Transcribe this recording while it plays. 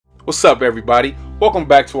What's up, everybody? Welcome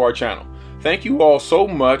back to our channel. Thank you all so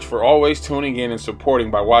much for always tuning in and supporting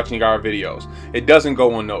by watching our videos. It doesn't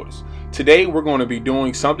go unnoticed. Today we're going to be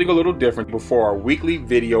doing something a little different before our weekly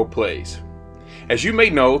video plays. As you may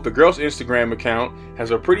know, the girls' Instagram account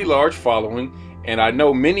has a pretty large following, and I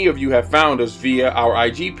know many of you have found us via our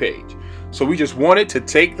IG page. So we just wanted to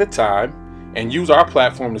take the time and use our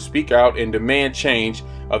platform to speak out and demand change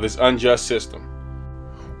of this unjust system.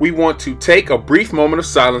 We want to take a brief moment of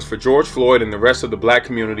silence for George Floyd and the rest of the black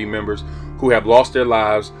community members who have lost their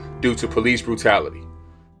lives due to police brutality.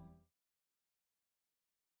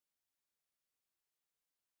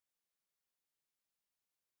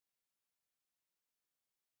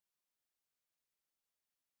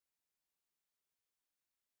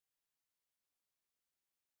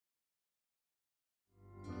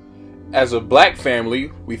 As a black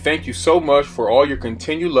family, we thank you so much for all your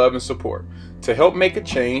continued love and support. To help make a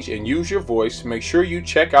change and use your voice, make sure you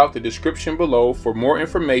check out the description below for more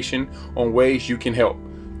information on ways you can help.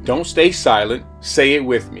 Don't stay silent, say it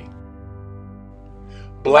with me.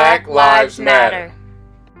 Black Lives Matter.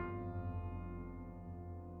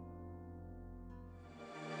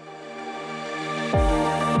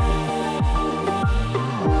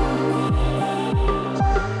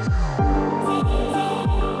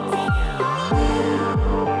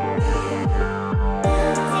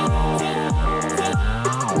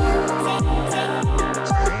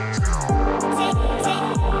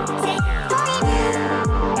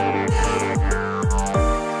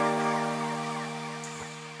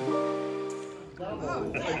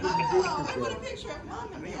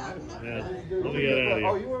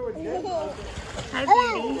 Hi,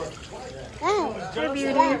 Beauty. Hi,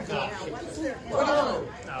 Beauty.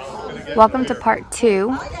 Welcome to part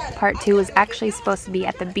 2. Part 2 was actually supposed to be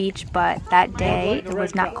at the beach, but that day it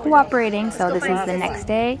was not cooperating, so this is the next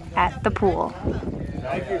day at the pool.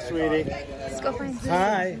 Thank you, sweetie. Let's go find some.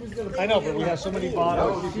 Hi. I know, but we have so many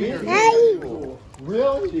bottles. Hi.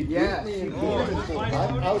 Really? Yes.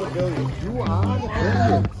 I'm out of billions. You on?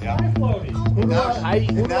 Yeah.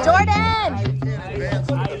 Jordan!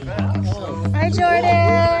 Hi,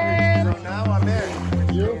 Jordan! So now I'm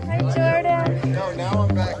in. You? Hi, Jordan! No, now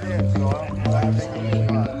I'm back in. So I'm having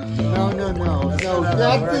No,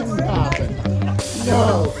 that didn't happen.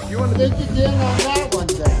 No, you want to take it in on that one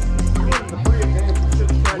then.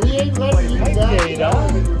 We ain't letting you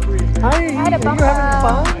back. Hi, you having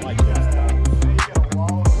fun?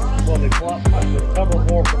 Well, they block the cover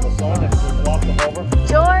more from the sun and we block them over.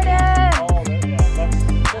 Jordan! Oh, yeah, that's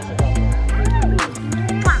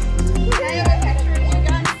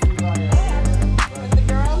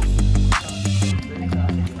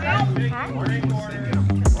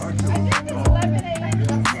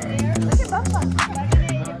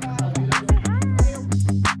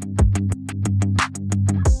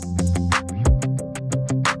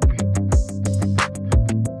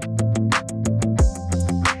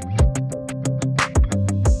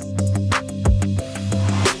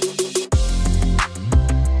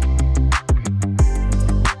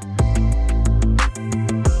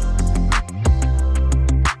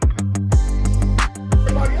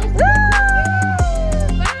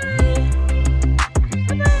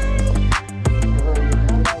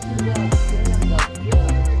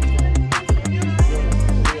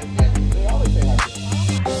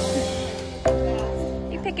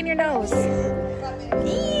in your nose.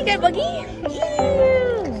 Eee, good boogie.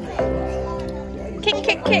 Ew. Kick,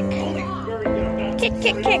 kick, kick. Kick,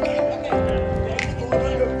 kick, kick.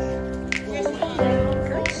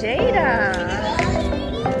 Go Jada.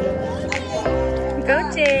 Go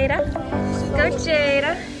Jada. Go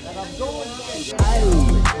Jada.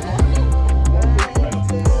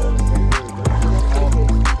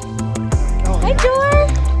 Hi,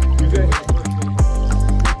 George.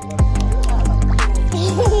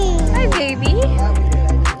 Hi, baby.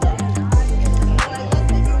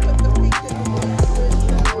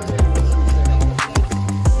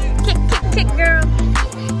 Kick, kick, kick, girl.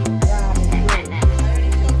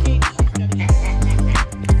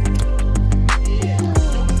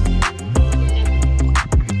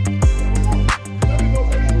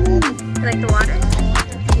 You like the water?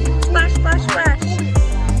 Splash, splash, splash.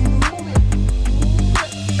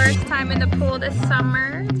 First time in the pool this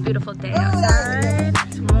summer. It's a beautiful day outside.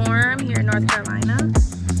 It's warm here in North Carolina.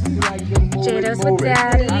 Jado's with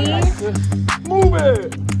Daddy. move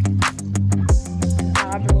it.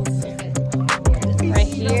 Right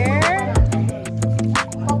here.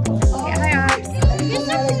 Yeah, hi,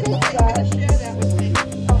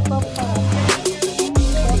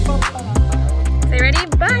 Say ready?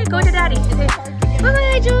 Bye. Go to Daddy. Say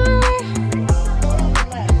bye, George.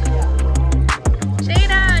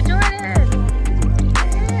 Jada, George.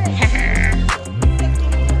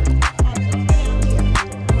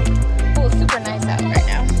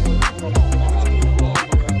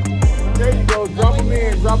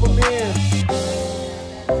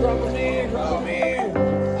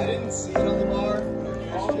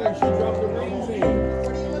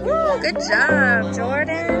 Woo, good job,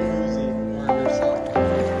 Jordan.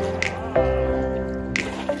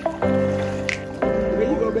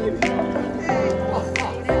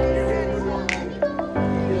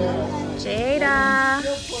 Jada.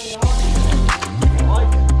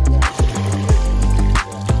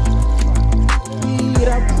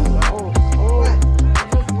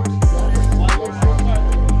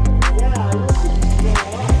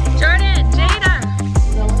 Jordan, Jada.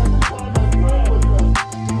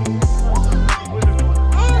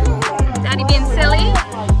 Daddy being silly.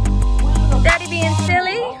 Daddy being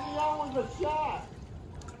silly.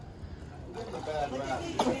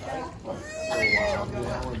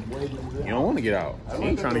 You don't want to get out. He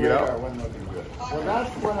ain't trying to get out. Well,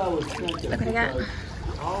 that's what I was thinking. Look what I got.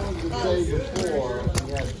 All of the day before,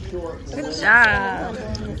 we had short. Good job.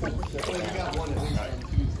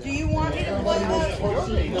 Do you want me to play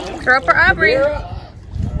that? Throw for Aubrey.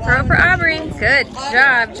 Throw for Aubrey. Good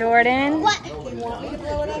job, Jordan. What? You want me to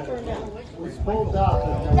blow it up or no? It's pulled up.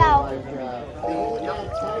 And No. like,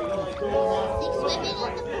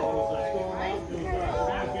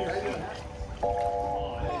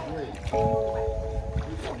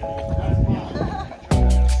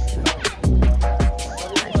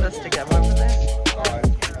 I'm supposed to go over there.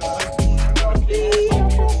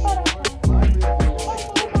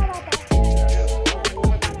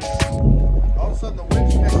 All of a sudden the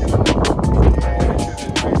wind's picking up.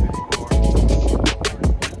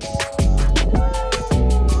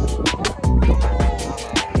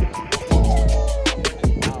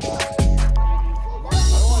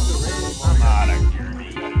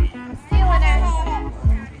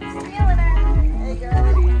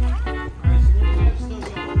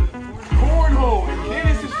 Cornhole in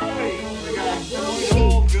Kansas City. We got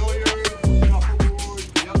cornhole, billiards,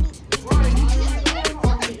 shuffleboard.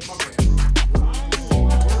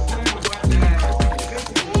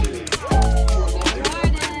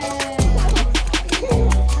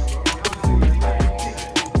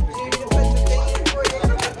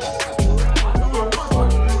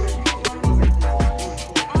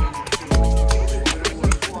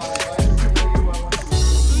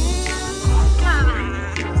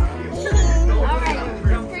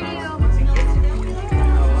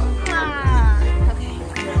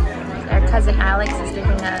 Our cousin Alex is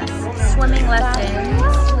giving us swimming lessons.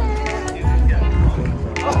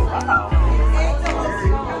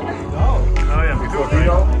 Oh yeah, we go all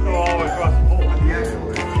the way across the pool.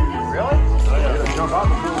 Really? Oh yeah, jump out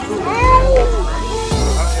the pool too.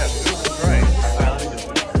 Oh yeah, that's right.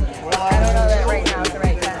 I don't know that right now is the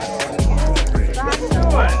right time.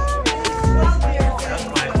 What?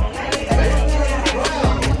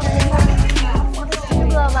 Can you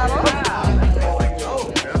blow bubbles?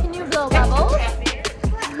 Can you blow bubbles?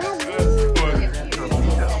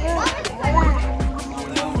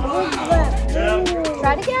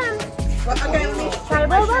 Try it again. Try to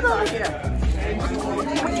blow bubbles.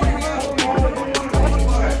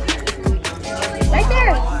 Right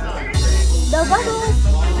there. Blow bubbles.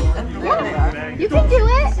 Yeah, you can do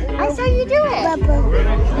it. I saw you do it.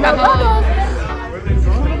 Blow bubbles.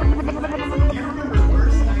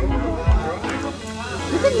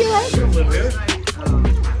 You can do it.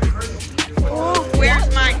 Where's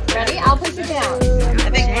mine? Ready? I'll push you down. I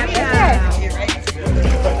think Right there.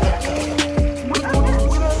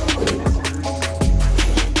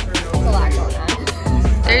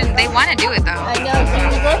 They want to do it though. I know, she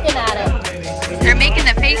was looking at it. They're making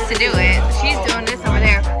the face to do it. She's doing this over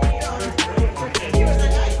there.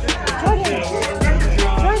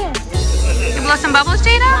 Jordan. You blow some bubbles,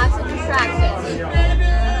 Jada? Lots of distractions.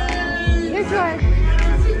 Here, Jordan.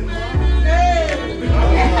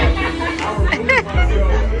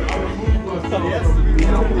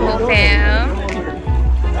 Pam.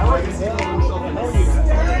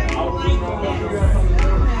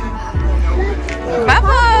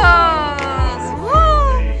 Bubbles!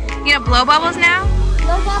 Woo! You gonna blow bubbles now?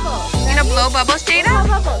 Blow bubbles. You gonna blow bubbles, Jada?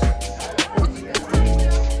 Blow bubbles.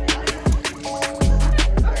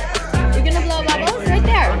 You're gonna blow bubbles? Right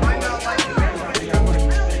there.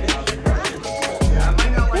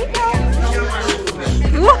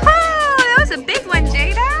 Whoa! That was a big one,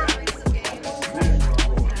 Jada.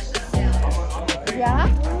 Yeah?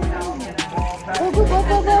 Go, go, go,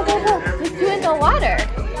 go, go, go, go. Just do it in the water.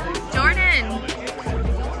 Jordan.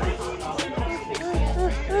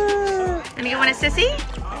 Let me get one of Sissy.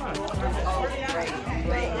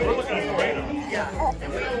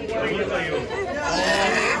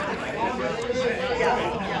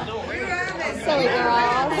 Silly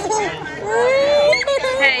girls.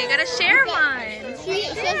 Hey, you gotta share one.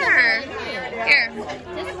 Share.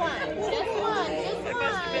 Just one. Just one. That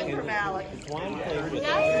must have been from Alex. Just one.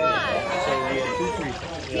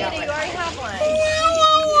 Kitty, you already have one.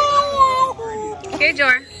 Here,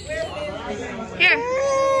 Jor. Here.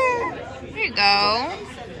 Here you go.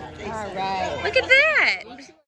 All right. Look at this.